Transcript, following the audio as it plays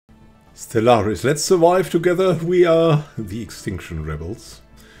Stellaris, let's survive together. We are the Extinction Rebels.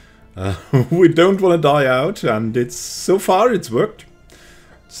 We don't want to die out, and so far it's worked.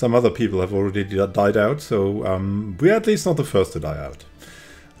 Some other people have already died out, so we're at least not the first to die out.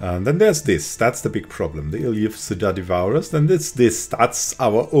 And then there's this. That's the big problem. The Iliopsida Devourers. Then there's this. That's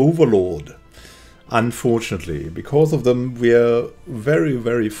our overlord. Unfortunately, because of them, we're very,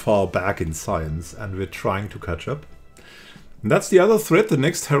 very far back in science, and we're trying to catch up. And that's the other threat. The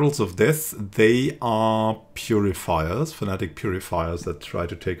next Heralds of Death, they are purifiers, fanatic purifiers that try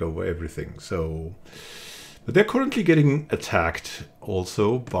to take over everything. So, but they're currently getting attacked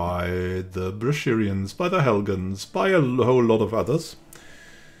also by the Brashirians, by the Helgans, by a whole lot of others.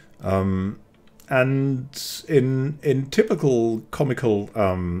 And in typical comical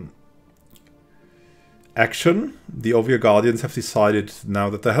action, the Ovia Guardians have decided now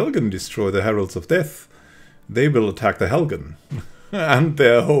that the Helgan destroy the Heralds of Death, they will attack the Helgan and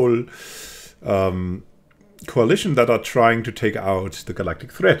their whole coalition that are trying to take out the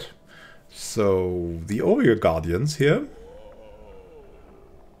galactic threat. So the Ovia Guardians here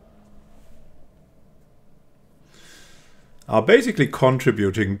are basically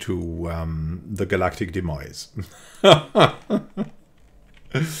contributing to the galactic demise. And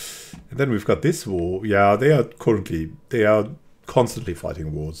then we've got this war. Yeah, they are constantly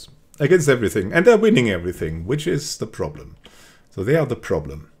fighting wars against everything, and they're winning everything, which is the problem. So they are the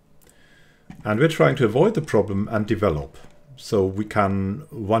problem. And we're trying to avoid the problem and develop, so we can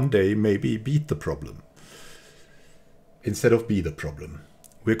one day maybe beat the problem, instead of be the problem.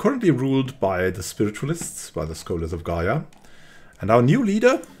 We're currently ruled by the Spiritualists, by the Scholars of Gaia. And our new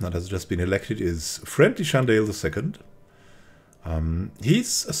leader, that has just been elected, is Friendly Chandale II.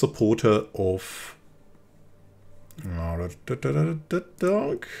 He's a supporter of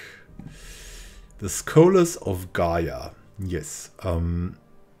the Scholars of Gaia. Yes.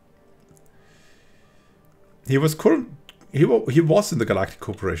 He was in the Galactic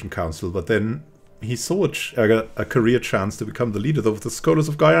Cooperation Council, but then he saw a career chance to become the leader of the Scholars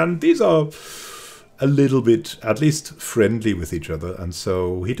of Gaia, and these are a little bit, at least, friendly with each other, and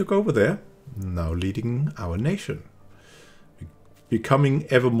so he took over there, now leading our nation, becoming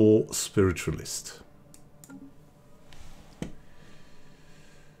ever more spiritualist.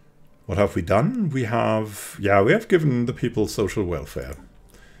 What have we done? We have given the people social welfare.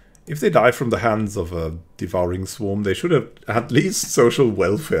 If they die from the hands of a devouring swarm, they should have at least social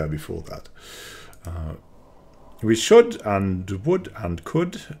welfare before that. We should and would and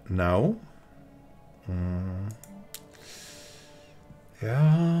could now.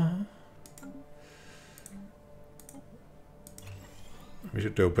 Yeah. We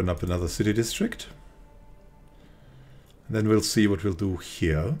should open up another city district. And then we'll see what we'll do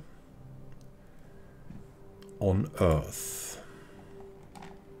here on Earth.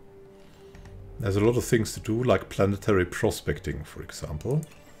 There's a lot of things to do, like planetary prospecting, for example.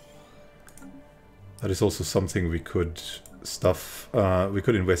 That is also something we could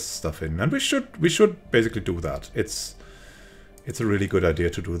invest stuff in, and we should basically do that. It's a really good idea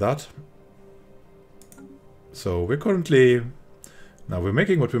to do that. So we're currently we're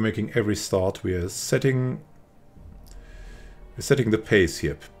making what we're making every start. We're setting the pace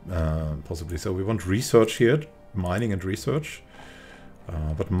here, possibly. So we want research here, mining and research.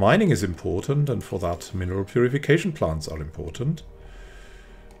 But mining is important, and for that mineral purification plants are important.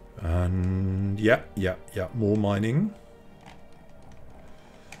 And yeah, more mining.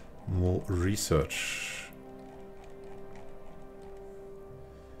 More research.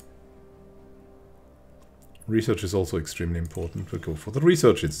 Research is also extremely important. We'll go for the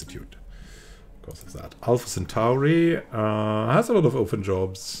Research Institute because of that. Alpha Centauri has a lot of open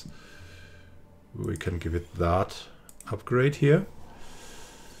jobs. We can give it that upgrade here.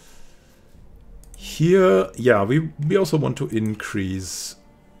 Here, yeah, we also want to increase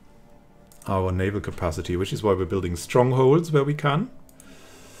our naval capacity, which is why we're building strongholds where we can.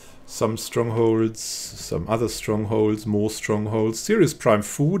 Some strongholds, some other strongholds, more strongholds. Serious prime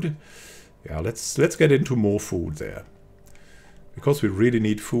food. Yeah, let's get into more food there. Because we really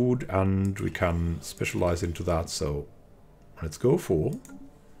need food and we can specialize into that, so let's go for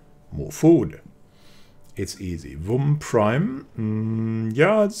more food. It's easy. Vum Prime.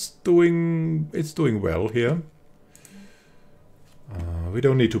 Yeah, it's doing well here. We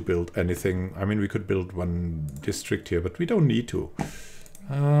don't need to build anything. I mean, we could build one district here, but we don't need to.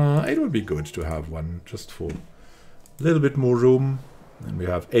 It would be good to have one just for a little bit more room. And we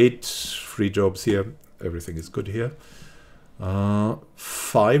have 8 free jobs here. Everything is good here.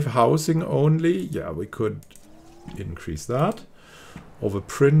 5 housing only. Yeah, we could increase that. of a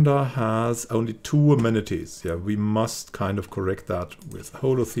printer has only 2 amenities. Yeah, we must kind of correct that with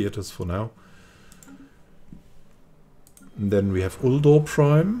holotheaters for now. And then we have Uldor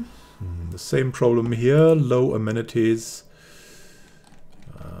Prime. The same problem here, low amenities.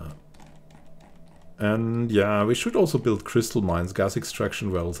 And yeah, we should also build crystal mines, gas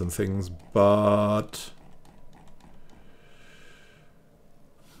extraction wells and things, but...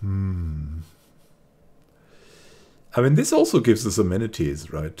 I mean, this also gives us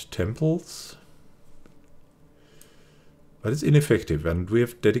amenities, right? Temples. But it's ineffective, and we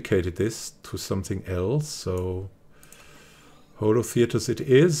have dedicated this to something else, so... Holotheaters it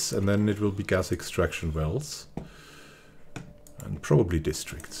is, and then it will be gas extraction wells. And probably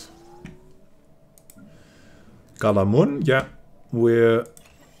districts. Galamun, yeah, we're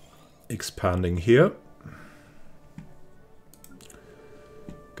expanding here.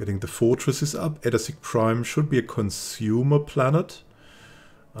 Getting the fortresses up. Edasic Prime should be a consumer planet.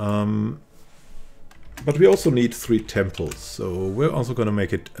 But we also need 3 temples, so we're also going to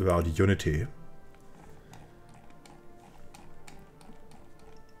make it about unity.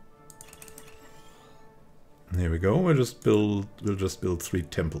 Here we go. We'll just build 3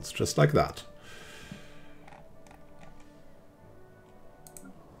 temples, just like that.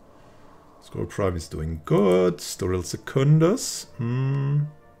 Scroll Prime is doing good. Storil Secundus.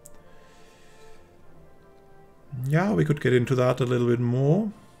 Yeah, we could get into that a little bit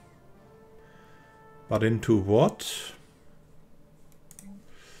more. But into what?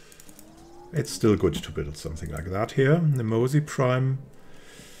 It's still good to build something like that here. Nemosi Prime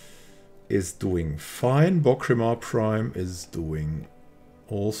is doing fine. Bokrimar Prime is doing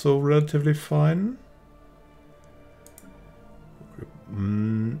also relatively fine.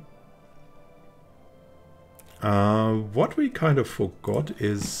 What we kind of forgot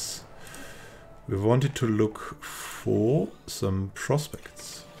is we wanted to look for some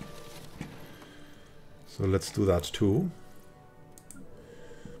prospects. So let's do that too.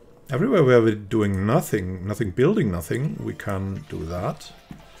 Everywhere where we're doing nothing, building nothing, we can do that.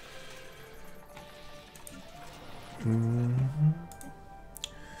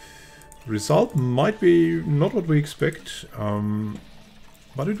 Result might be not what we expect,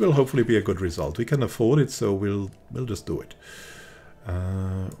 but it will hopefully be a good result. We can afford it, so we'll just do it.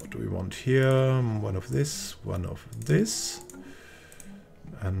 What do we want here? One of this, one of this.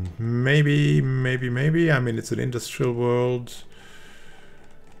 And maybe, I mean, it's an industrial world.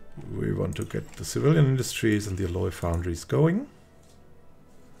 We want to get the civilian industries and the alloy foundries going.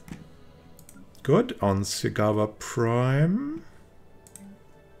 Good. On Sigava Prime.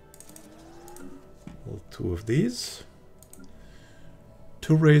 All 2 of these.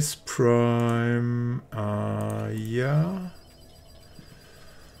 Race Prime. Yeah.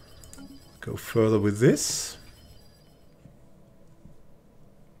 Go further with this.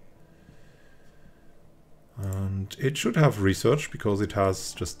 And it should have research because it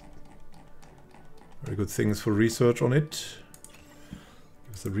has just very good things for research on it.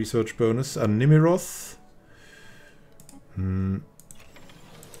 Gives the research bonus. And Nimiroth. We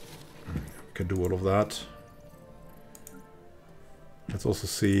can do all of that. Let's also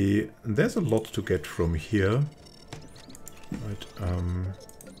see. There's a lot to get from here. Right.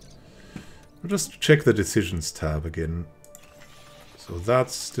 We'll just check the decisions tab again. So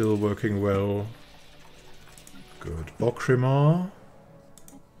that's still working well. Good. Bokrimar.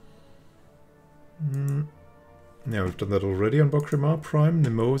 Yeah, we've done that already on Bokrimar Prime.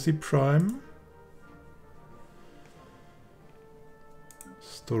 Nemosi Prime.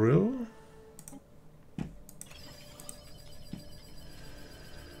 Storil.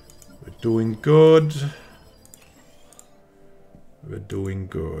 We're doing good. We're doing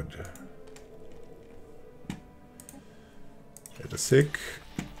good. Sick.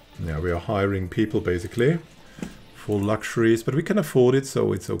 Yeah, we are hiring people basically for luxuries, but we can afford it,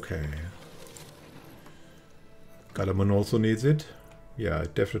 so it's okay. Galamun also needs it. Yeah,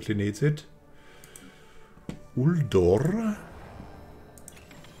 it definitely needs it. Uldor.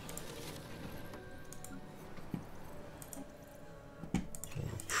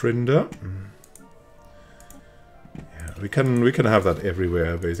 Printer. Yeah, we can have that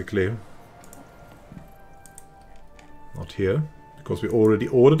everywhere basically. Not here, because we already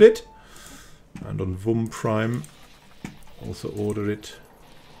ordered it. And on Vum Prime also order it.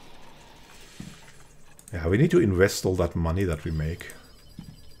 Yeah, we need to invest all that money that we make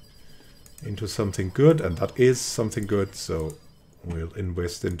into something good, and that is something good, so we'll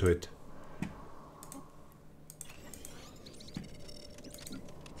invest into it.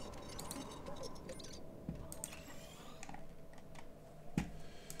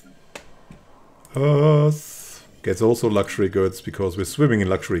 Earth. Gets also luxury goods because we're swimming in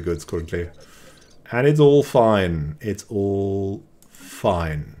luxury goods currently. And it's all fine. It's all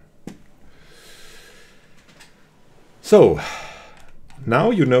fine. So, now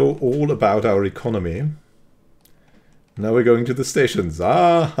you know all about our economy. Now we're going to the stations.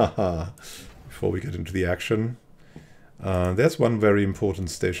 Before we get into the action. There's one very important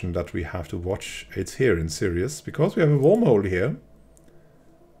station that we have to watch. It's here in Sirius, because we have a wormhole here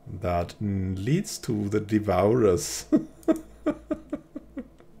that leads to the Devourers.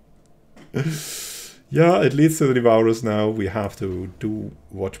 Yeah, it leads to the Devourers now. We have to do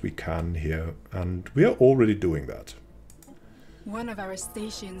what we can here, and we are already doing that. One of our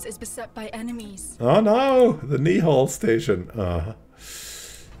stations is beset by enemies. Oh no, the Nihal station.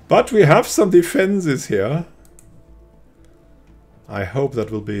 But we have some defenses here. I hope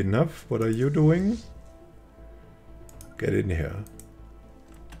that will be enough. What are you doing? Get in here.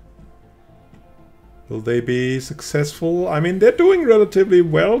 Will they be successful? I mean, they're doing relatively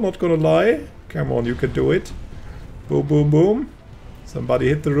well, not gonna lie. Come on, you can do it. Boom, boom, boom. Somebody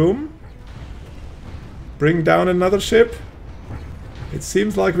hit the room. Bring down another ship. It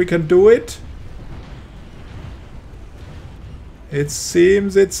seems like we can do it. It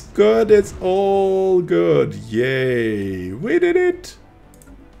seems it's good. It's all good. Yay. We did it.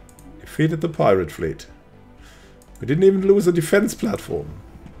 Defeated the pirate fleet. We didn't even lose a defense platform.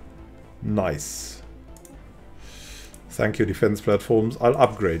 Nice. Thank you, defense platforms. I'll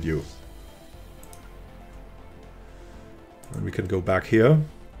upgrade you. And we can go back here.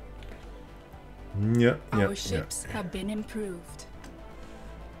 Yeah, Our ships have been improved.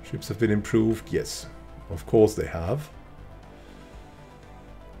 Ships have been improved. Yes. Of course they have.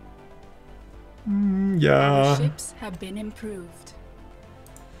 Yeah. Our ships have been improved.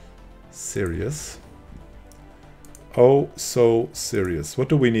 Serious. Oh, so serious. What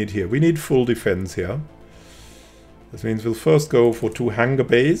do we need here? We need full defense here. This means we'll first go for 2 hangar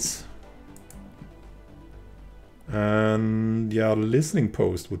bays. And yeah, listening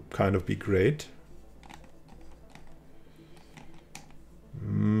post would kind of be great.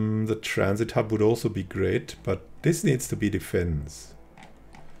 The transit hub would also be great, but this needs to be defense.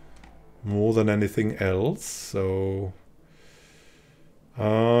 More than anything else, so...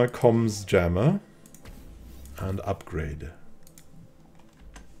 comms jammer. And upgrade.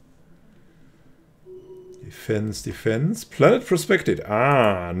 Defense, defense. Planet prospected.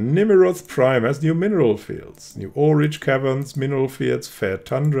 Nimeroth Prime has new mineral fields. New ore-rich caverns, mineral fields, fair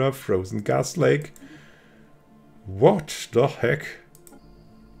tundra, frozen gas lake. What the heck?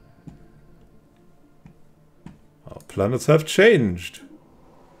 Our planets have changed.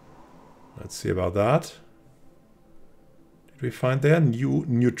 Let's see about that. Did we find there new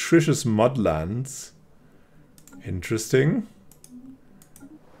nutritious mudlands? Interesting.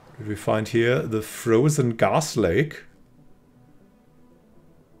 Did we find here the frozen gas lake?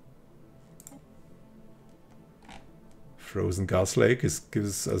 Frozen gas lake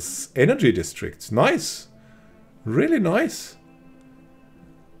gives us energy districts. Nice. Really nice.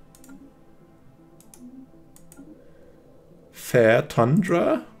 Fair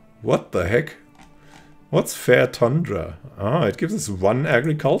tundra? What the heck? What's fair tundra? It gives us 1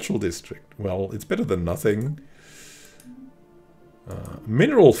 agricultural district. Well, it's better than nothing.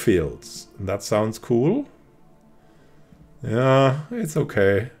 Mineral fields. That sounds cool. Yeah, it's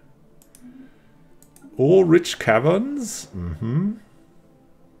okay. Ore-rich caverns.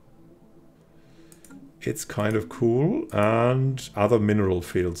 It's kind of cool. And other mineral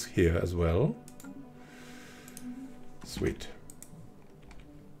fields here as well. Sweet.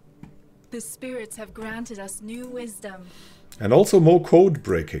 The spirits have granted us new wisdom. And also more code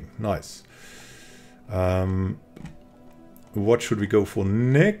breaking. Nice. What should we go for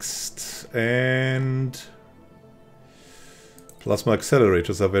next? And plasma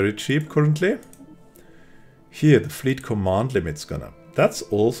accelerators are very cheap currently. Here, the fleet command limit's gone up. That's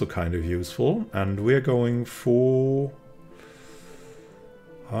also kind of useful. And we're going for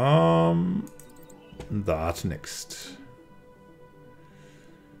that next.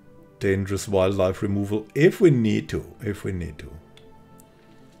 Dangerous wildlife removal if we need to. If we need to.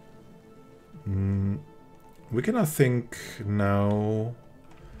 We can, I think, now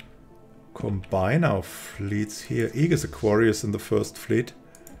combine our fleets here. Aegis Aquarius in the first fleet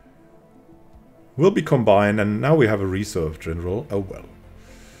will be combined, and now we have a reserve general. Oh well.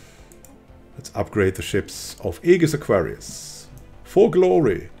 Let's upgrade the ships of Aegis Aquarius. For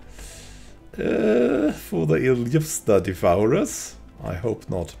glory. For the Ilyvsta Devourers. I hope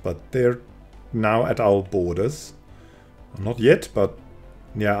not, but they're now at our borders. Not yet, but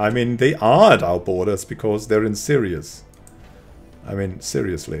yeah, I mean, they are at our borders because they're in Sirius. I mean,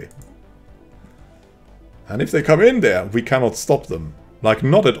 seriously. And if they come in there, we cannot stop them. Like,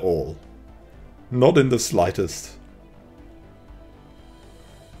 not at all. Not in the slightest.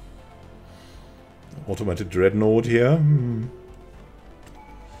 Automated dreadnought here.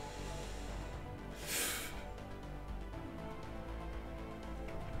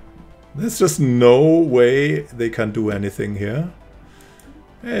 There's just no way they can do anything here.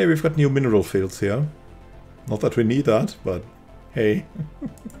 Hey, we've got new mineral fields here. Not that we need that, but hey.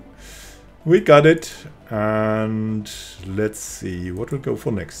 We got it. And let's see what we'll go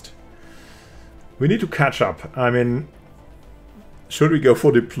for next. We need to catch up. I mean, should we go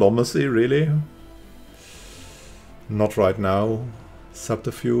for diplomacy, really? Not right now.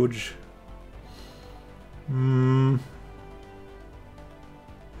 Subterfuge. I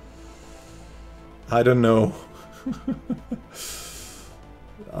don't know.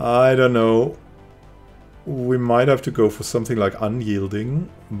 I don't know. We might have to go for something like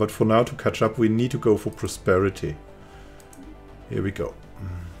unyielding, but for now to catch up we need to go for prosperity. Here we go.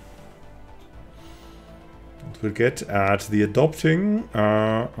 We'll get at the adopting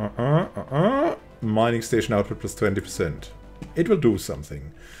mining station output plus 20%. It will do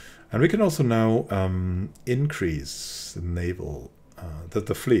something. And we can also now increase the naval,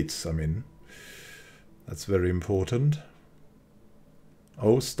 the fleets, I mean. That's very important.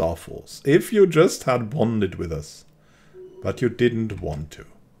 Oh, Star Force. If you just had bonded with us, but you didn't want to.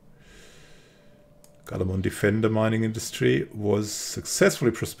 Galamon Defender mining industry was successfully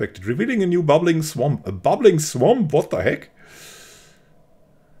prospected, revealing a new bubbling swamp. A bubbling swamp? What the heck?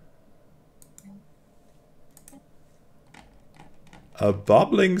 A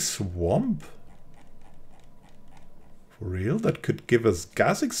bubbling swamp? For real? That could give us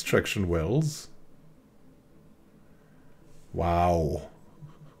gas extraction wells? Wow.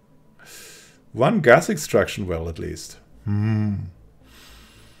 One gas extraction well at least.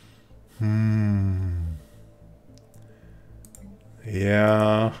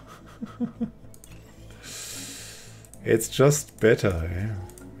 Yeah. It's just better, eh?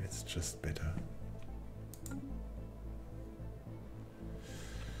 It's just better.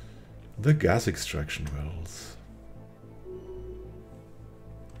 The gas extraction wells.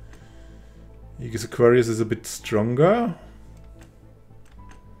 Aegis Aquarius is a bit stronger.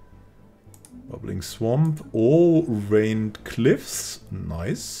 Bubbling swamp. All rained cliffs.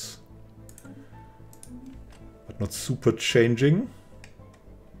 Nice. But not super changing.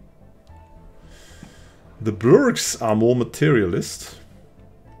 The Blurks are more materialist.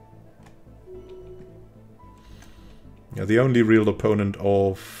 Yeah, the only real opponent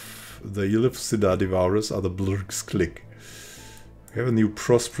of the Ellipsida Devourers are the Blurks click. We have a new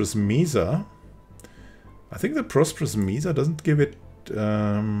Prosperous Mesa. I think the Prosperous Mesa doesn't give it...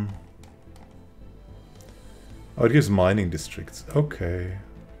 Oh, it gives mining districts. Okay.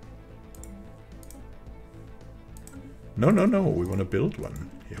 No, no, no. We want to build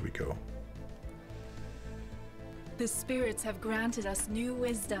one. Here we go. The spirits have granted us new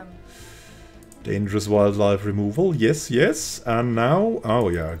wisdom. Dangerous wildlife removal. Yes, yes. And now... Oh,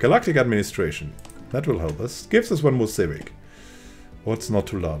 yeah. Galactic administration. That will help us. Gives us one more civic. What's not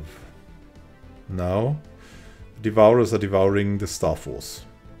to love? Now, the Devourers are devouring the Star Force.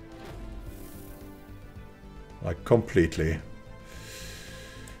 Like, completely.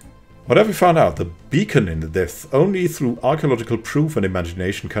 What have we found out? The beacon in the depths. Only through archaeological proof and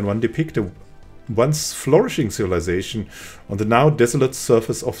imagination can one depict a once flourishing civilization on the now desolate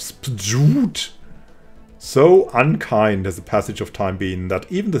surface of Spjut. So unkind has the passage of time been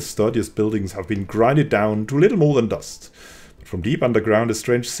that even the sturdiest buildings have been grinded down to little more than dust. But from deep underground a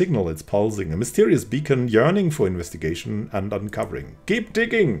strange signal is pulsing, a mysterious beacon yearning for investigation and uncovering. Keep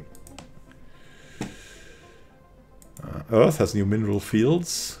digging! Earth has new mineral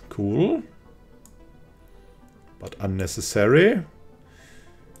fields. Cool. But unnecessary.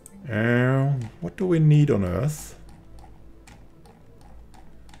 What do we need on Earth?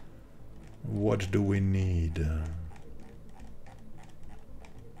 What do we need?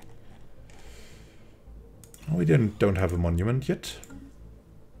 We don't have a monument yet.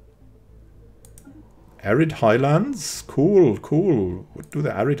 Arid Highlands? Cool, cool. What do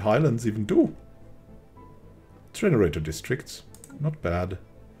the Arid Highlands even do? Generator districts. Not bad.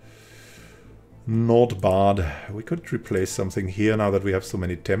 Not bad. We could replace something here now that we have so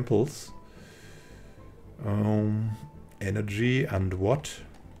many temples. Energy and what?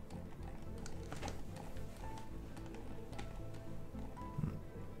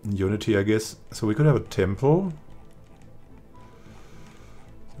 Unity, I guess. So we could have a temple.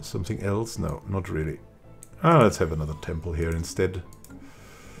 Something else? No, not really. Let's have another temple here instead.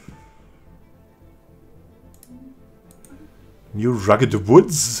 New rugged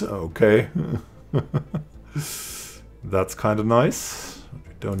woods? Okay. That's kind of nice.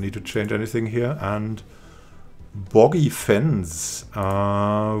 We don't need to change anything here. And Boggy Fens.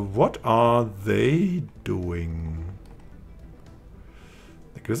 What are they doing?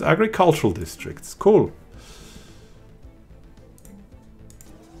 They give us agricultural districts. Cool.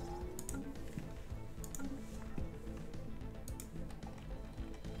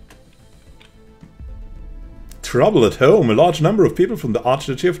 Trouble at home. A large number of people from the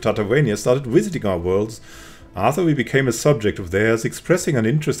Archduchy of Tatavania started visiting our worlds after we became a subject of theirs, expressing an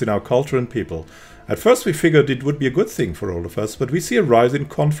interest in our culture and people. At first we figured it would be a good thing for all of us, but we see a rise in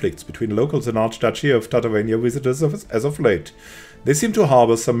conflicts between locals and Archduchy of Tatavania visitors as of late. They seem to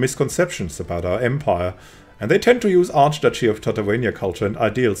harbour some misconceptions about our empire, and they tend to use Archduchy of Tatavania culture and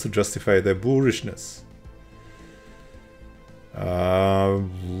ideals to justify their boorishness.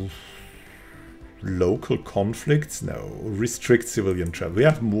 Local conflicts? No. Restrict civilian travel. We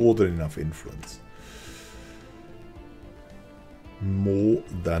have more than enough influence. More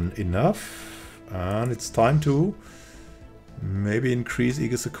than enough. And it's time to maybe increase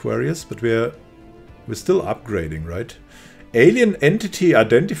Aegis Aquarius, but we're still upgrading, right? Alien entity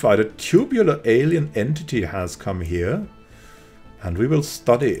identified. A tubular alien entity has come here. And we will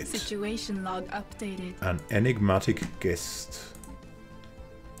study it. Situation log updated. An enigmatic guest.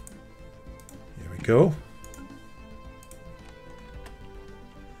 Go.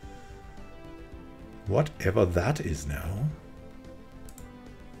 Whatever that is now.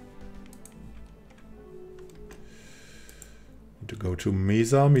 Need to go to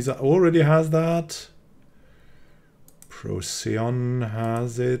Misa. Misa already has that. Procyon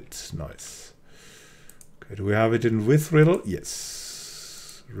has it. Nice. Okay, do we have it in Withril?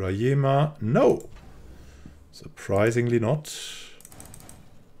 Yes. Rayema? No. Surprisingly not.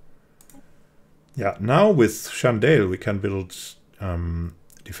 Yeah, now with Shandale we can build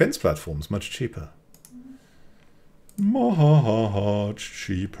defense platforms much cheaper. Much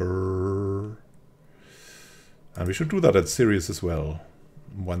cheaper. And we should do that at Sirius as well.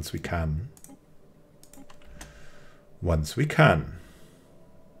 Once we can. Once we can.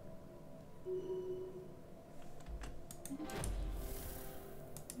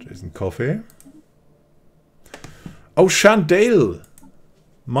 Jason Coffee. Oh, Shandale!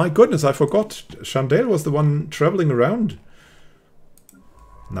 My goodness, I forgot. Shandale was the one traveling around.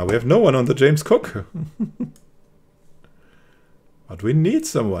 Now we have no one on the James Cook. But we need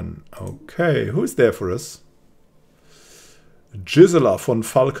someone. Okay, who's there for us? Gisela von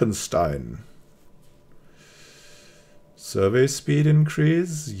Falkenstein. Survey speed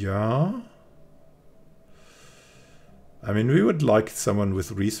increase, yeah. I mean, we would like someone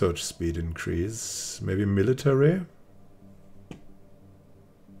with research speed increase. Maybe military.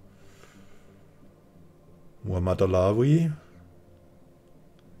 Muhammad Alawi.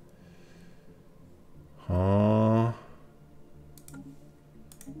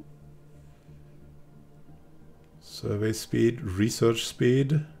 Survey speed, research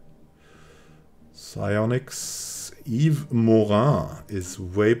speed. Psionics. Yves Morin is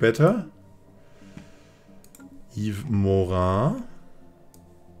way better. Yves Morin.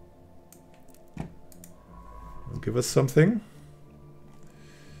 Give us something.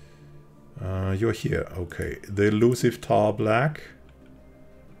 You're here. Okay. The elusive Tar Black.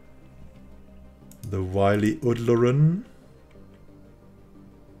 The wily Udlerin.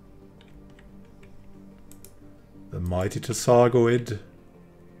 The mighty Tessargoid.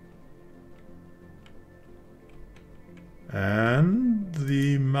 And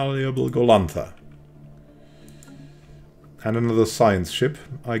the malleable Golantha. And another science ship,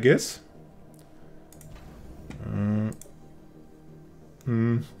 I guess.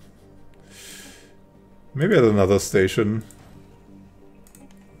 Maybe at another station.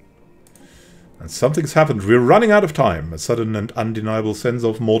 And something's happened. We're running out of time. A sudden and undeniable sense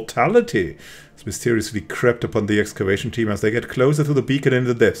of mortality has mysteriously crept upon the excavation team as they get closer to the beacon in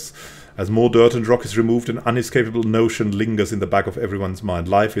the depths. As more dirt and rock is removed, an unescapable notion lingers in the back of everyone's mind.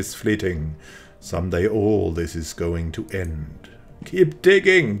 Life is fleeting. Someday all this is going to end. Keep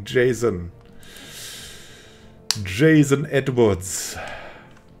digging, Jason. Jason Edwards.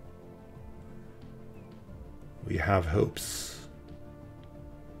 We have hopes.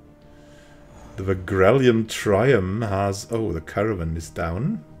 The Vagralium Triumph has... Oh, the caravan is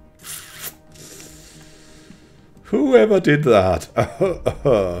down. Whoever did that?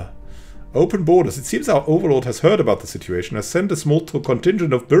 Open borders. It seems our overlord has heard about the situation, has sent a small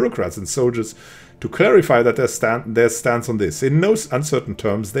contingent of bureaucrats and soldiers to clarify that their stance on this. In no uncertain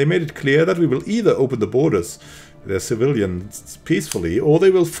terms, they made it clear that we will either open the borders to their civilians peacefully, or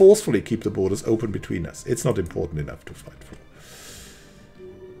they will forcefully keep the borders open between us. It's not important enough to fight for.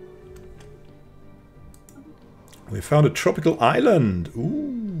 We found a tropical island.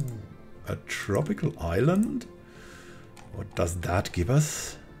 Ooh, a tropical island? What does that give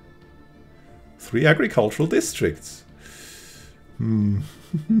us? 3 agricultural districts. In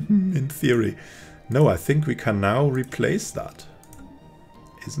theory. No, I think we can now replace that.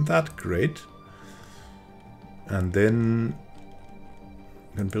 Isn't that great? And then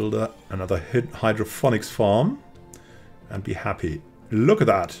we can build another hydroponics farm and be happy. Look at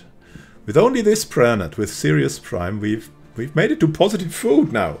that. With only this planet, with Sirius Prime, we've made it to positive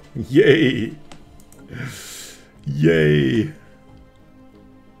food now. Yay! Yay!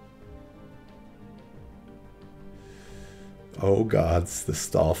 Oh gods, the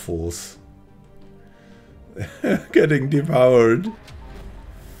Star Force. Getting devoured.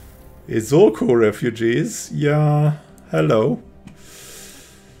 Izorko refugees? Yeah, hello.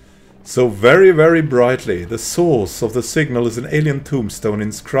 So very, very brightly, the source of the signal is an alien tombstone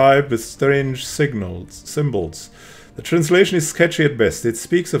inscribed with strange symbols. The translation is sketchy at best. It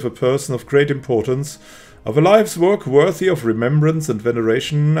speaks of a person of great importance, of a life's work worthy of remembrance and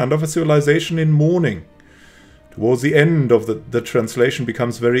veneration, and of a civilization in mourning. Towards the end of the translation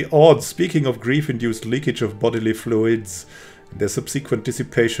becomes very odd, speaking of grief-induced leakage of bodily fluids and their subsequent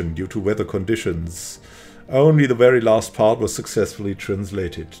dissipation due to weather conditions. Only the very last part was successfully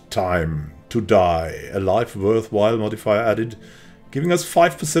translated. Time to die. A life worthwhile modifier added, giving us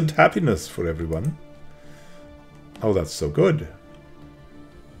 5% happiness for everyone. Oh, that's so good.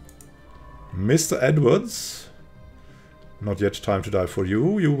 Mr. Edwards. Not yet time to die for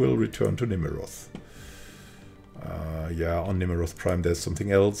you. You will return to Nimeroth. Yeah, on Nimeroth Prime there's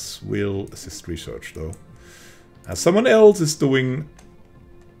something else. We'll assist research though. As someone else is doing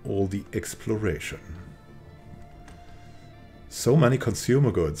all the exploration. So many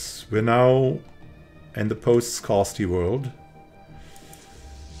consumer goods. We're now in the post-scarcity world.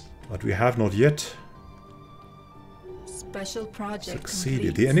 But we have not yet Special project succeeded.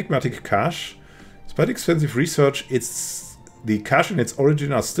 complete. The enigmatic cache. Despite expensive research, the cache and its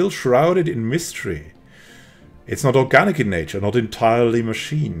origin are still shrouded in mystery. It's not organic in nature, not entirely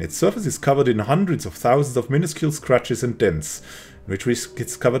machine. Its surface is covered in hundreds of thousands of minuscule scratches and dents, in which we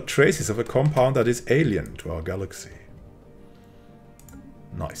discovered traces of a compound that is alien to our galaxy.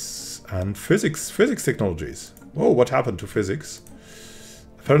 Nice. And physics technologies. Whoa, what happened to physics?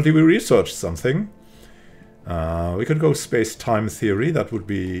 Apparently we researched something. We could go space-time theory. That would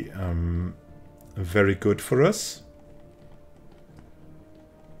be very good for us.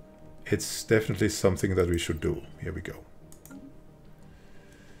 It's definitely something that we should do. Here we go.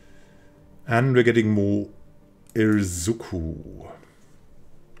 And we're getting more Irzuku.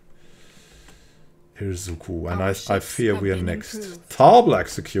 And I fear we are next. Tarblack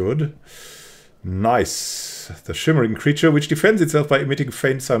secured. Nice. The shimmering creature, which defends itself by emitting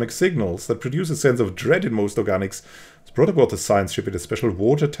faint sonic signals that produce a sense of dread in most organics, was brought aboard the science ship in a special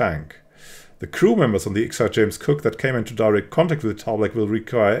water tank. The crew members on the XR James Cook that came into direct contact with the Tarblack will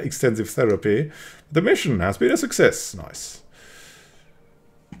require extensive therapy. The mission has been a success. Nice.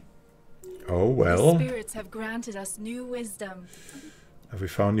 Oh well. The spirits have granted us new wisdom. Have we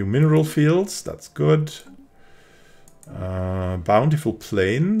found new mineral fields? That's good. Bountiful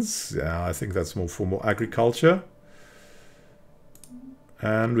plains. Yeah, I think that's more for more agriculture.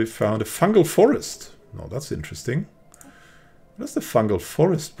 And we found a fungal forest. No, that's interesting. What does the fungal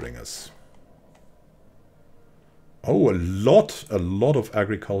forest bring us? Oh, a lot of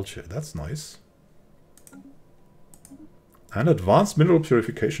agriculture. That's nice. And advanced mineral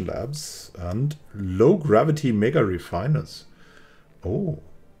purification labs and low gravity mega refiners. Oh,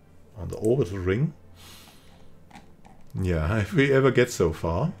 on the orbital ring. Yeah, if we ever get so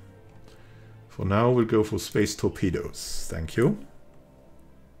far. For now, we'll go for space torpedoes. Thank you.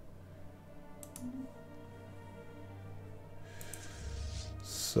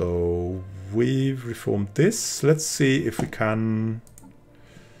 So we've reformed this. Let's see if we can...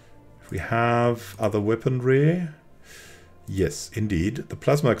 If we have other weaponry. Yes, indeed. The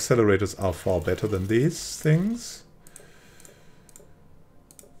plasma accelerators are far better than these things.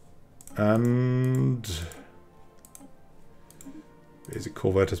 And... Basic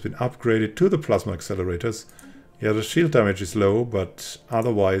corvette has been upgraded to the plasma accelerators. Yeah, the shield damage is low, but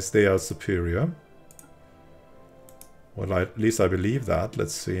otherwise they are superior. Well, at least I believe that.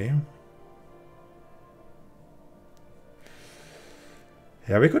 Let's see.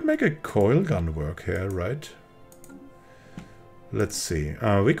 Yeah, we could make a coil gun work here, right? Let's see.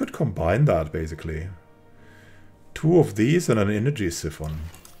 We could combine that, basically. 2 of these and an energy siphon.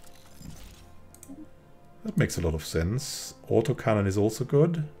 That makes a lot of sense. Autocannon is also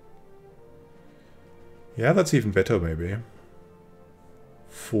good. Yeah, that's even better, maybe.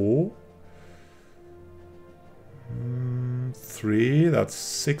 4. 3, that's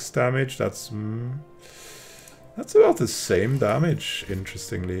 6 damage, that's about the same damage,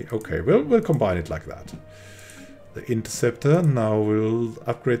 interestingly. Okay, we'll combine it like that. The Interceptor, now we'll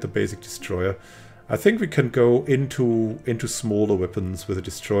upgrade the basic Destroyer. I think we can go into smaller weapons with a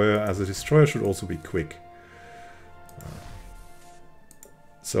Destroyer, as a Destroyer should also be quick.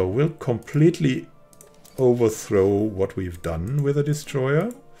 So we'll completely overthrow what we've done with a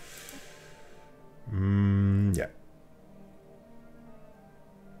Destroyer. Yeah.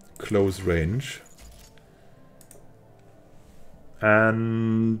 Close range.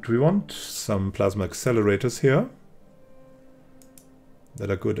 And we want some plasma accelerators here that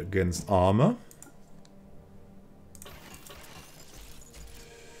are good against armor.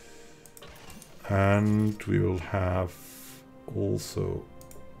 And we will have also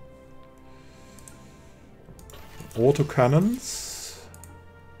autocannons.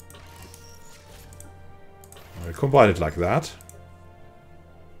 I combine it like that.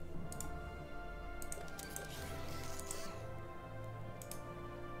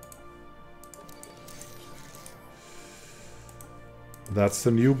 That's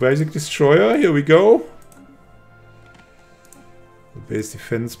the new basic destroyer. Here we go. The base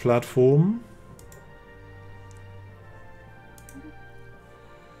defense platform.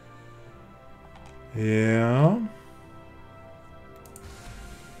 Yeah.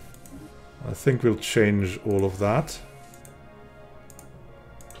 I think we'll change all of that.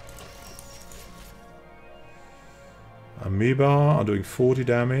 Amoeba are doing 40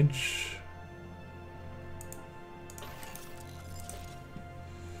 damage.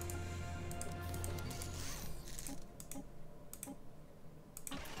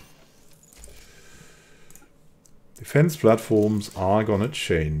 Defense platforms are gonna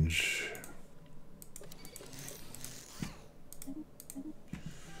change.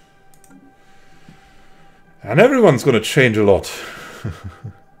 And everyone's gonna change a lot.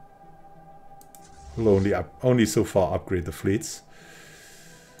 We'll only so far upgrade the fleets.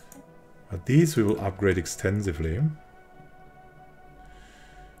 But these we will upgrade extensively.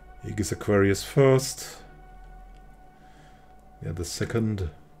 Aegis Aquarius first. Yeah, the second.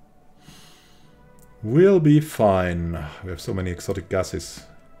 We'll be fine. We have so many exotic gases.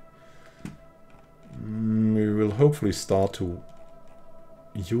 We will hopefully start to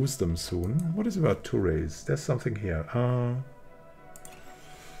use them soon. What is about Tourays? There's something here.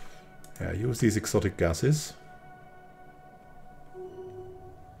 Yeah, use these exotic gases.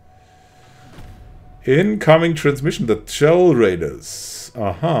 Incoming transmission, the Shell Raiders.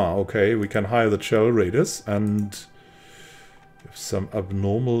 Aha, okay, we can hire the Shell Raiders and have some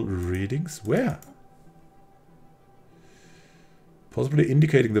abnormal readings. Where? Possibly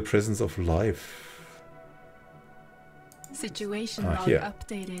indicating the presence of life. Situation log here.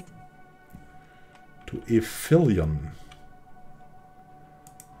 updated. To Ephilion.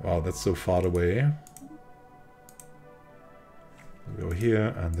 Wow, that's so far away. We go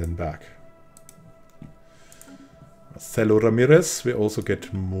here and then back. Marcelo Ramirez, we also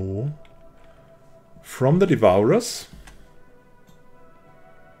get more from the Devourers.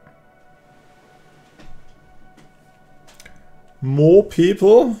 More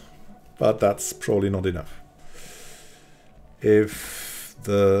people, but that's probably not enough. If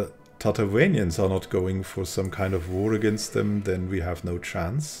the Tatavanians are not going for some kind of war against them, then we have no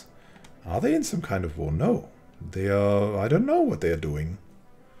chance. Are they in some kind of war? No. They are... I don't know what they are doing.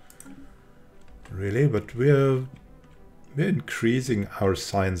 Really, but we're increasing our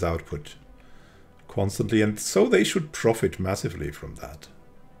science output constantly, and so they should profit massively from that.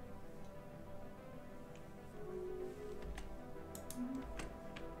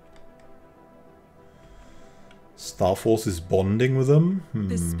 Starforce is bonding with them.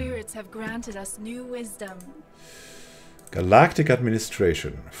 The spirits have granted us new wisdom. Galactic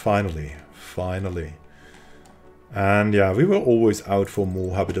administration. Finally. Finally. And yeah, we were always out for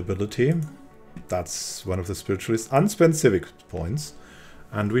more habitability. That's one of the spiritualist unspent civic points.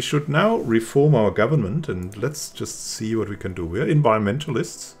 And we should now reform our government, and let's just see what we can do. We're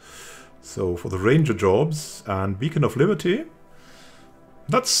environmentalists. So for the ranger jobs and Beacon of Liberty,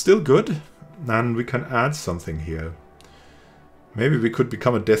 that's still good. And we can add something here. Maybe we could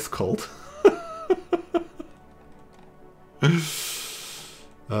become a death cult.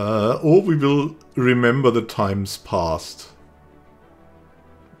 Or we will remember the times past.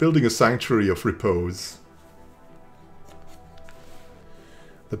 Building a sanctuary of repose.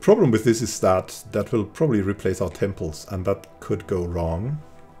 The problem with this is that that will probably replace our temples, and that could go wrong.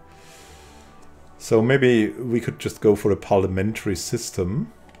 So maybe we could just go for a parliamentary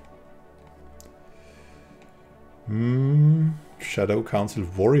system. Shadow Council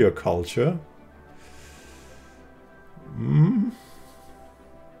warrior culture.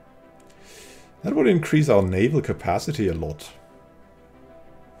 That would increase our naval capacity a lot.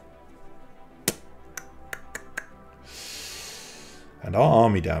 And our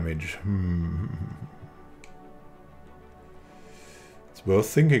army damage. It's worth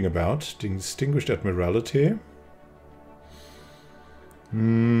thinking about. Distinguished Admiralty.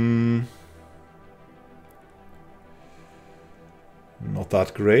 Not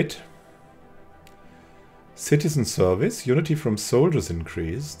that great. Citizen service. Unity from soldiers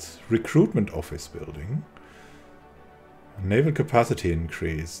increased. Recruitment office building. Naval capacity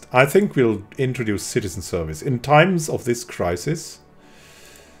increased. I think we'll introduce citizen service in times of this crisis.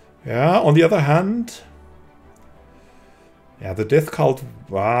 Yeah, on the other hand, yeah, the death cult,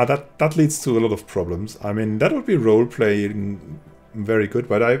 that leads to a lot of problems. I mean, that would be role-playing very good,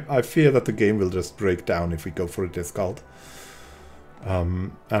 but I fear that the game will just break down if we go for a death cult.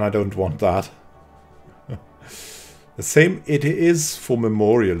 And I don't want that. The same it is for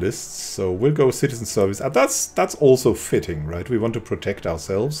memorialists, so we'll go citizen service. And that's also fitting, right? We want to protect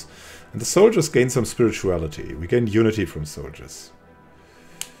ourselves. And the soldiers gain some spirituality. We gain unity from soldiers.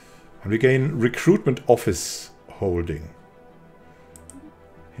 And we gain recruitment office holding.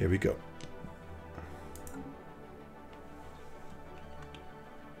 Here we go.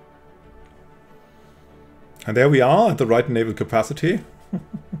 And there we are at the right naval capacity.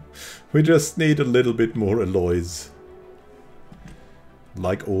 We just need a little bit more alloys.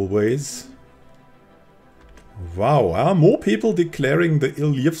 Like always. Wow, more people declaring the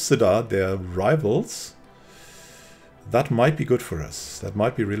Ilyevsida their rivals. That might be good for us. That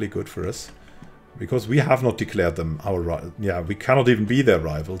might be really good for us. Because we have not declared them our rivals. Yeah, we cannot even be their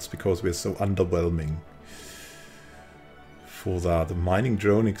rivals because we're so underwhelming. For that, the mining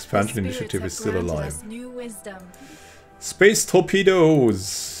drone expansion initiative is still alive. Space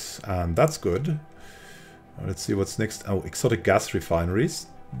torpedoes! And that's good. Let's see what's next. Oh, exotic gas refineries.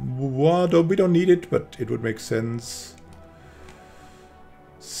 We don't need it, but it would make sense.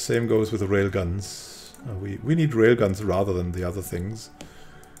 Same goes with the railguns. We need railguns rather than the other things.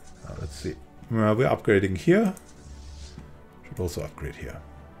 Let's see. We're upgrading here. Should also upgrade here.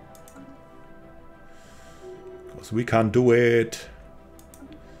 Because we can't do it.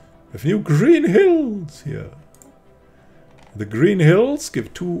 We have new green hills here. The green hills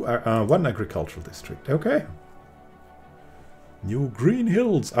give one agricultural district. Okay. New green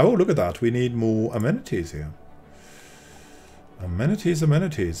hills. Oh, look at that. We need more amenities here. Amenities.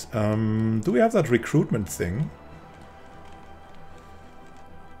 Do we have that recruitment thing?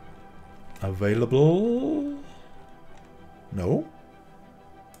 Available? No?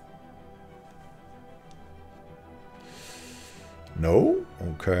 No?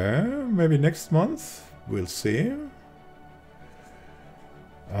 Okay. Maybe next month. We'll see.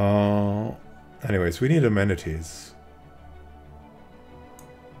 Anyways, we need amenities.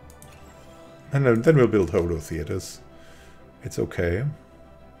 And then we'll build holo theaters. It's okay.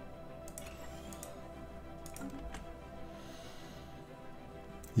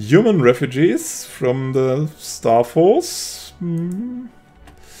 Human refugees from the Star Force.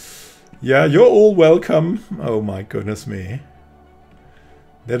 Yeah, you're all welcome. Oh my goodness me.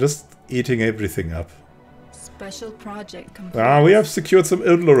 They're just eating everything up. Special project complete. We have secured some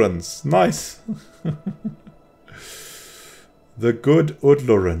Udlorans. Nice. The good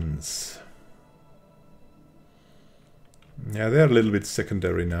Udlorans. Yeah, they're a little bit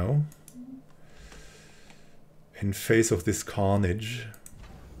secondary now. In face of this carnage.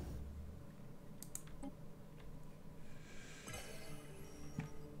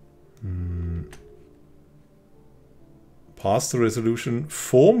 Pass the resolution.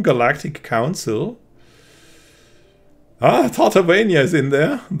 Form Galactic Council. Tartavania is in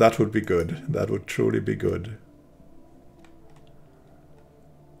there. That would be good. That would truly be good.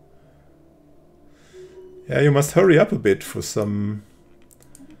 Yeah, you must hurry up a bit for some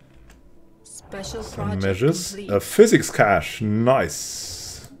measures. Physics cache.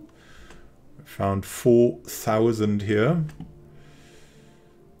 Nice. Found 4,000 here.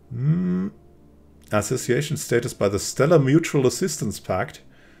 Association status by the Stellar Mutual Assistance Pact.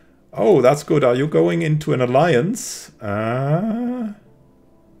 Oh, that's good. Are you going into an alliance?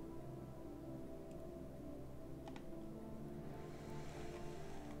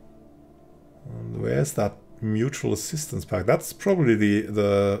 Where's that Mutual Assistance Pact? That's probably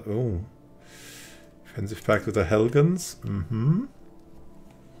the offensive pact with the Helgans.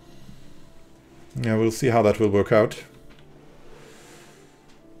 Yeah, we'll see how that will work out.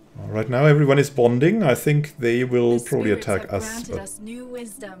 Right now everyone is bonding. I think they will probably attack us, but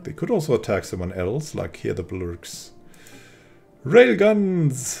they could also attack someone else, like here the Blurks.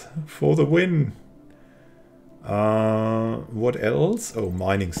 Railguns for the win. What else? Oh,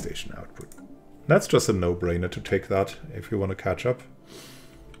 mining station output. That's just a no-brainer to take that if you want to catch up.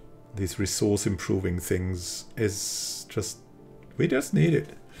 These resource improving things is just... we just need it.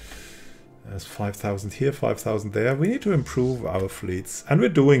 There's 5,000 here, 5,000 there. We need to improve our fleets. And we're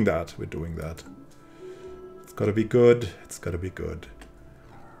doing that. We're doing that. It's gotta be good. It's gotta be good.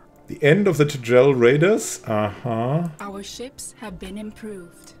 The end of the Tagel Raiders. Our ships have been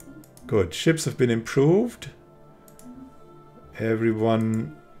improved. Good. Ships have been improved.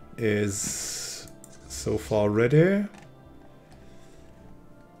 Everyone is so far ready.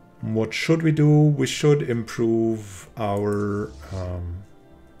 What should we do? We should improve our...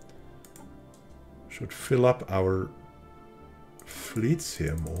 should fill up our fleets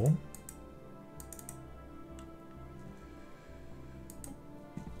here more.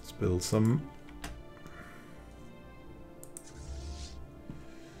 Let's build some.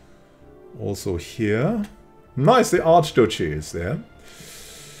 Also here. Nice, the Archduchy is there.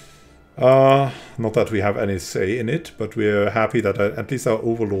 Not that we have any say in it, but we're happy that at least our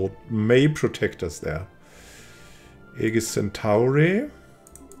overlord may protect us there. Aegis Centauri.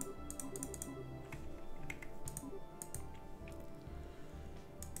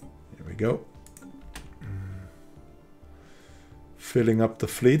 Here we go. Filling up the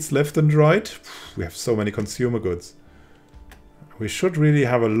fleets left and right. We have so many consumer goods. We should really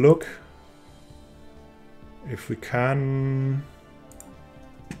have a look if we can...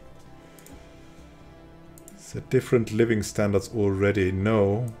 Is there different living standards already?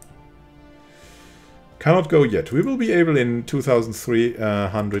 No. Cannot go yet. We will be able in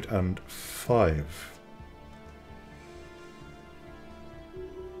 2305.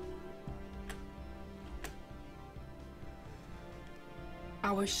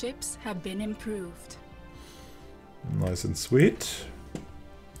 Our ships have been improved. Nice and sweet.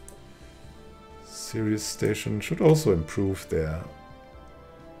 Sirius Station should also improve their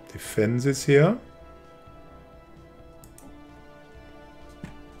defenses here.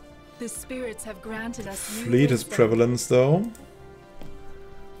 The spirits have granted us Fleet is prevalence though.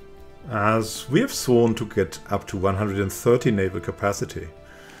 As we have sworn to get up to 130 naval capacity.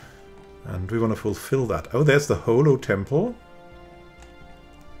 And we want to fulfill that. Oh, there's the Holo Temple.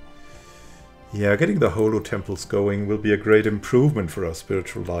 Yeah, getting the Holo Temples going will be a great improvement for our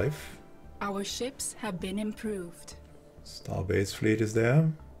spiritual life. Our ships have been improved. Starbase fleet is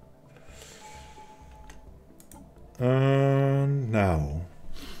there. Now,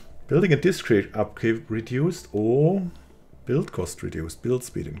 building a discrete upkeep reduced or build cost reduced, build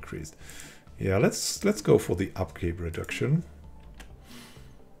speed increased. Yeah, let's go for the upkeep reduction.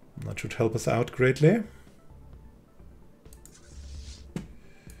 That should help us out greatly.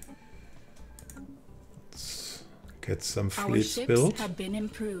 Let's get some fleets built. Our ships have been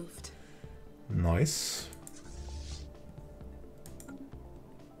improved. Nice.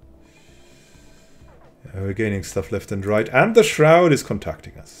 We're gaining stuff left and right. And the Shroud is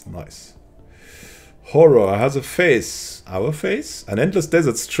contacting us. Nice. Horror has a face. Our face? An endless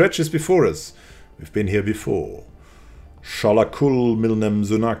desert stretches before us. We've been here before. Shalakul Milnem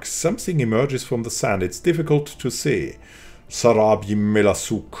Zunak. Something emerges from the sand. It's difficult to see. Sarabi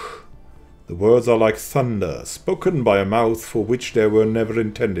Melasuk. The words are like thunder, spoken by a mouth for which they were never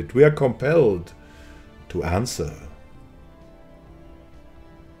intended. We are compelled to answer.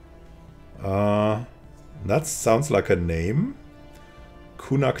 That sounds like a name.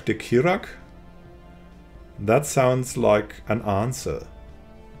 Kunak de Kirak. That sounds like an answer.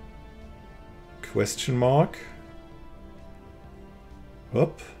 Question mark.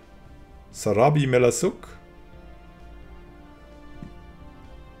 Up. Sarabi Melasuk.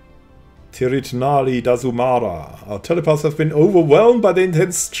 Tiritnali Dazumara. Our telepaths have been overwhelmed by the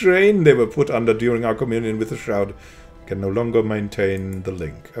intense strain they were put under during our communion with the Shroud. Can no longer maintain the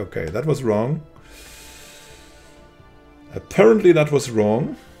link. Okay, that was wrong. Apparently that was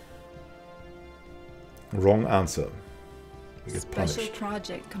wrong. Wrong answer. We get punished. Special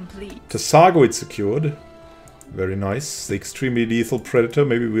project complete. Tasago secured. Very nice. The extremely lethal predator.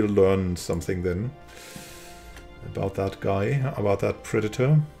 Maybe we'll learn something then about that guy, about that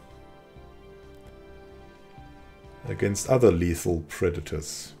predator. Against other lethal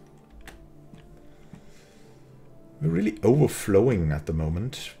predators. We're really overflowing at the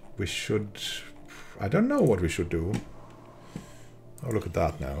moment. We should... I don't know what we should do. Oh, look at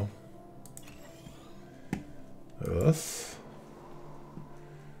that now. Earth.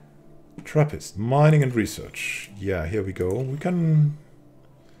 Trappist. Mining and research. Yeah, here we go. We can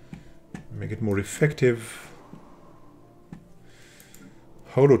make it more effective.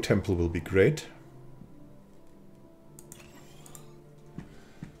 Holo Temple will be great.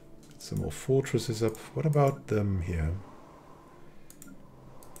 some more fortresses up. What about them here?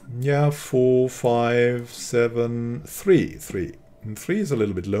 Yeah, 4, 5, 7, 3. 3. And 3 is a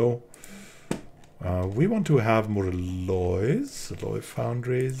little bit low. We want to have more alloys, alloy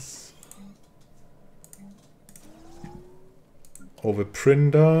foundries. Over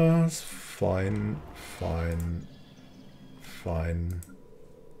printers. Fine, fine, fine.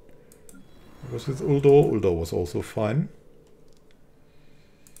 What was with Uldor? Uldor was also fine.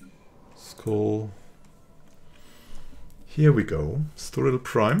 Skull. Here we go. Storil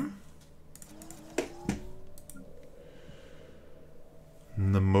Prime.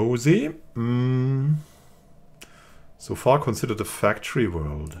 Namosi. So far considered a factory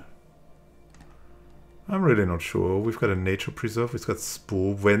world. I'm really not sure. We've got a nature preserve. We've got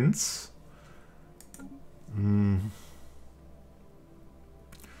spore vents.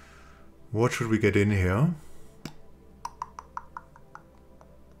 What should we get in here?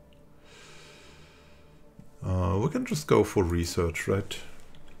 We can just go for research, right?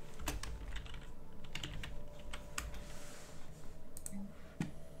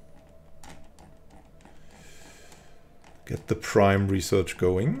 Get the prime research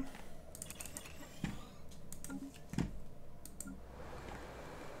going.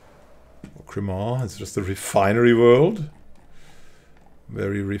 Okrimar, it's just a refinery world.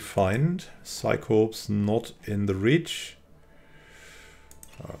 Very refined. Psycorps not in the reach.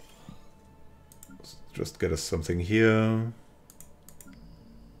 Just get us something here.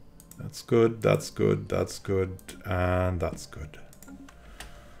 That's good, that's good, that's good, and that's good.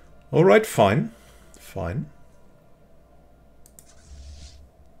 Alright, fine. Fine.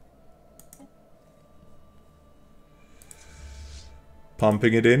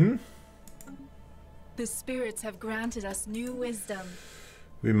 Pumping it in. The spirits have granted us new wisdom.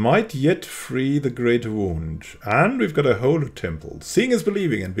 We might yet free the great wound. And we've got a holo temple. Seeing is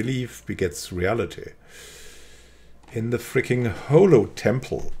believing, and belief begets reality. In the freaking holo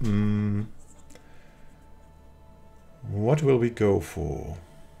temple. What will we go for?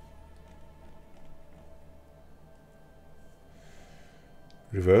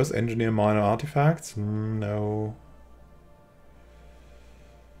 Reverse engineer minor artifacts? No.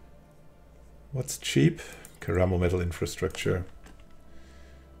 What's cheap? Karamo metal infrastructure.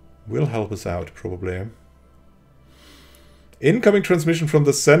 Will help us out, probably. Incoming transmission from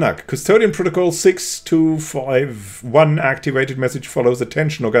the Senac. Custodian Protocol 6251 activated message follows.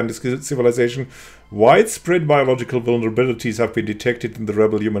 Attention, organic civilization. Widespread biological vulnerabilities have been detected in the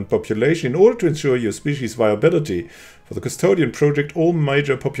rebel human population. In order to ensure your species' viability for the Custodian project, all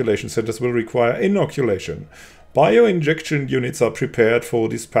major population centers will require inoculation. Bio-injection units are prepared for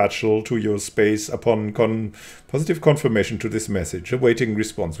dispatchal to your space upon positive confirmation to this message. Awaiting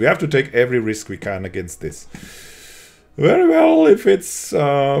response. We have to take every risk we can against this. Very well, if it's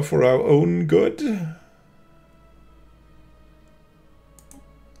for our own good.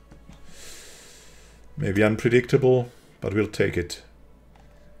 Maybe unpredictable, but we'll take it.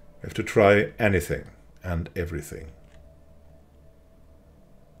 We have to try anything and everything.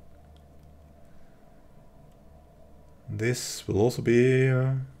 This will also be...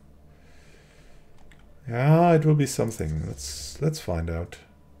 yeah, it will be something. Let's find out.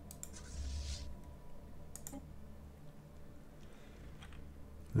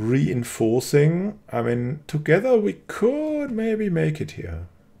 Reinforcing. I mean, together we could maybe make it here.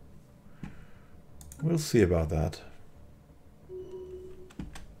 We'll see about that.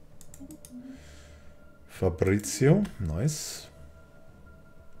 Fabrizio, nice.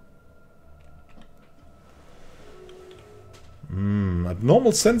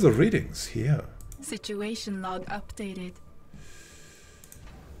 Abnormal sensor readings here. Situation log updated.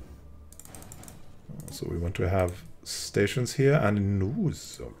 So we want to have stations here and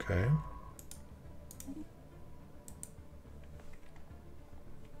news, okay.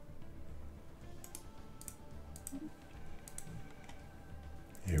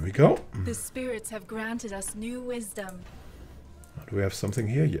 Here we go. The spirits have granted us new wisdom. Do we have something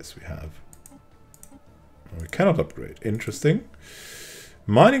here? Yes, we have. We cannot upgrade. Interesting.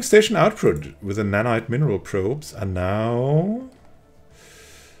 Mining station output with the nanite mineral probes. And now...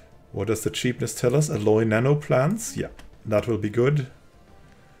 what does the cheapness tell us? Alloy nano plants? Yeah, that will be good.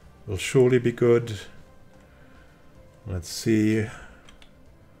 Will surely be good. Let's see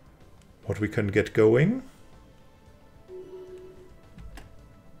what we can get going.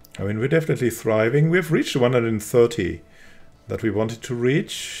 I mean, we're definitely thriving. We've reached 130 that we wanted to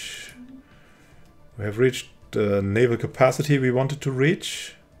reach. We have reached the naval capacity we wanted to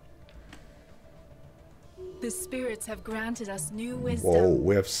reach. The spirits have granted us new wisdom. Whoa,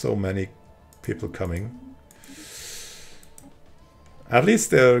 we have so many people coming. At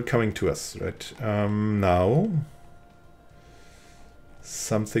least they're coming to us, right? Now,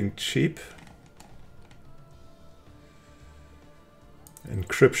 something cheap.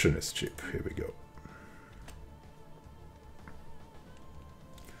 Encryption is cheap. Here we go.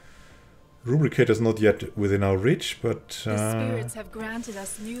 Rubricator's not yet within our reach, but The spirits have granted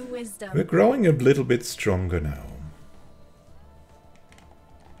us new wisdom. we're growing a little bit stronger now.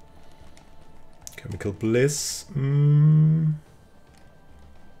 Chemical bliss.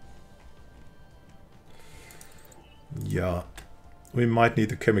 Yeah, we might need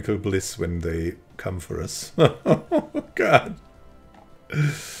the chemical bliss when they come for us. Oh God.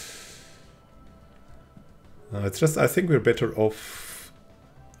 It's just, I think we're better off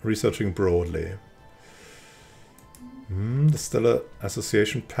researching broadly. The Stellar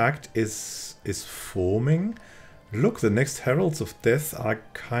Association Pact is forming. Look, the next Heralds of Death are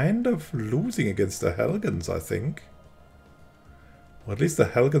kind of losing against the Helgans, I think. Or at least the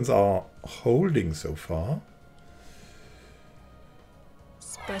Helgans are holding so far.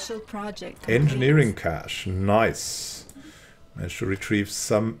 Special project. Engineering cache, nice. Managed to retrieve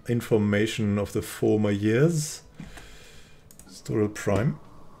some information of the former years. Storal Prime.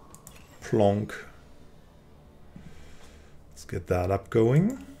 Plonk. Let's get that up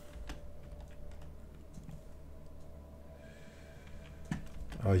going.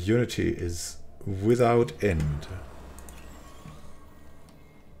 Our unity is without end.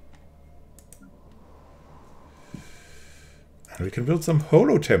 And we can build some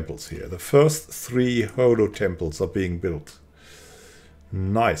holo temples here. The first 3 holo temples are being built.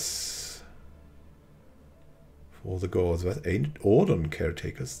 Nice. For the gods. What ancient Ordon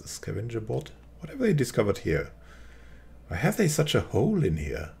caretakers, the scavenger bot. What have they discovered here? Why have they such a hole in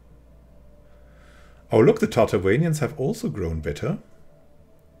here? Oh look, the Tartavanians have also grown better.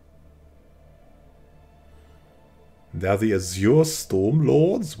 They're the Azure Storm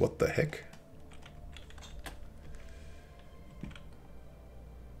Lords? What the heck?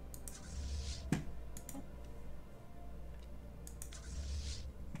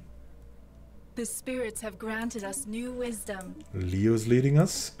 The spirits have granted us new wisdom. Leo's leading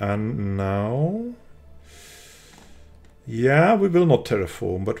us, and now... Yeah, we will not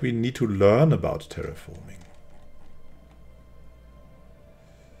terraform, but we need to learn about terraforming.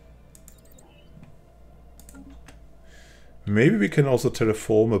 Maybe we can also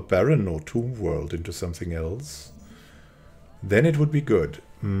terraform a barren or tomb world into something else. Then it would be good.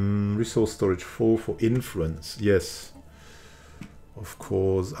 Resource storage 4 for influence, yes. Of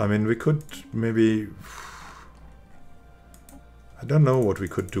course. I mean, we could maybe... I don't know what we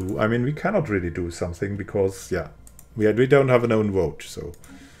could do. I mean, we cannot really do something because, yeah, we don't have an own vote, so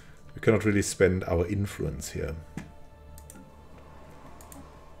we cannot really spend our influence here.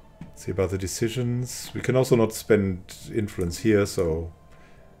 See about the decisions. We can also not spend influence here, so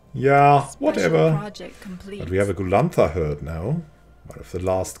yeah, whatever. But we have a Gulantha herd now. One of the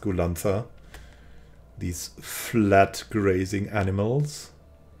last Gulantha. These flat grazing animals.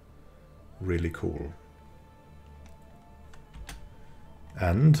 Really cool.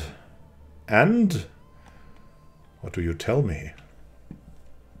 And what do you tell me?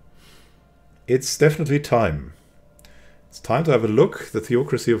 It's definitely time. It's time to have a look. The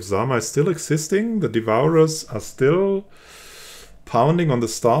Theocracy of Zama is still existing. The Devourers are still pounding on the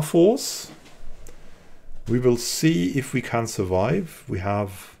Star Force. We will see if we can survive. We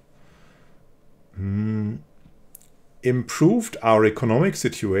have improved our economic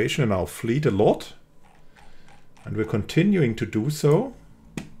situation and our fleet a lot. And we're continuing to do so.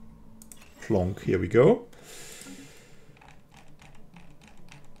 Plonk, here we go.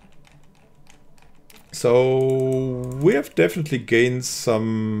 So we have definitely gained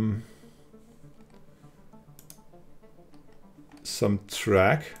some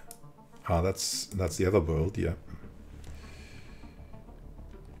track. Ah, that's the other world, yeah.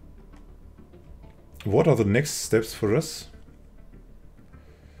 What are the next steps for us?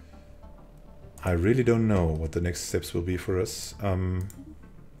 I really don't know what the next steps will be for us.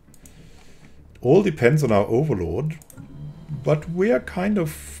 All depends on our overlord, but we are kind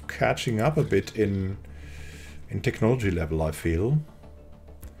of catching up a bit in technology level, I feel.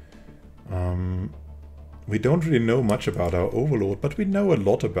 We don't really know much about our overlord, but we know a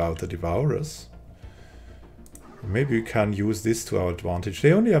lot about the Devourers. Maybe we can use this to our advantage.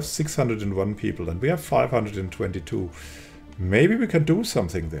 They only have 601 people and we have 522. Maybe we can do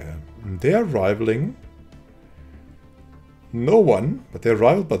something there. They're rivaling no one, but they're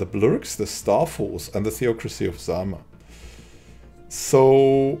rivaled by the Blurks, the Star Force, and the Theocracy of Zama.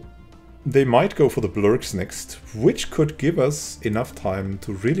 So they might go for the Blurks next, which could give us enough time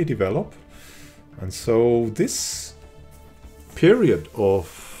to really develop. And so this period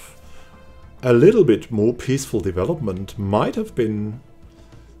of a little bit more peaceful development might have been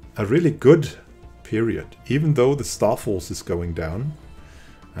a really good period, even though the Star Force is going down,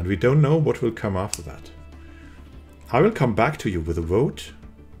 and we don't know what will come after that. I will come back to you with a vote,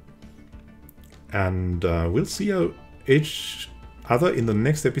 and we'll see each other in the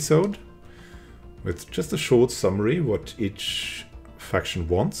next episode with just a short summary what each faction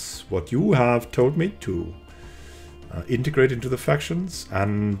wants, what you have told me to integrate into the factions,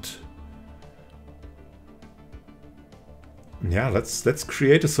 and yeah, let's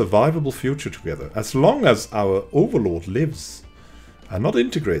create a survivable future together. As long as our overlord lives and not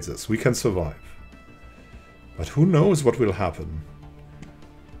integrates us, we can survive. But who knows what will happen?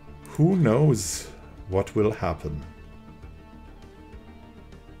 Who knows what will happen?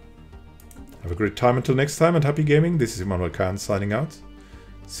 Have a great time until next time, and happy gaming. This is Immanuel Khan signing out.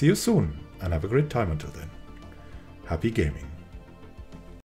 See you soon, and have a great time until then. Happy gaming.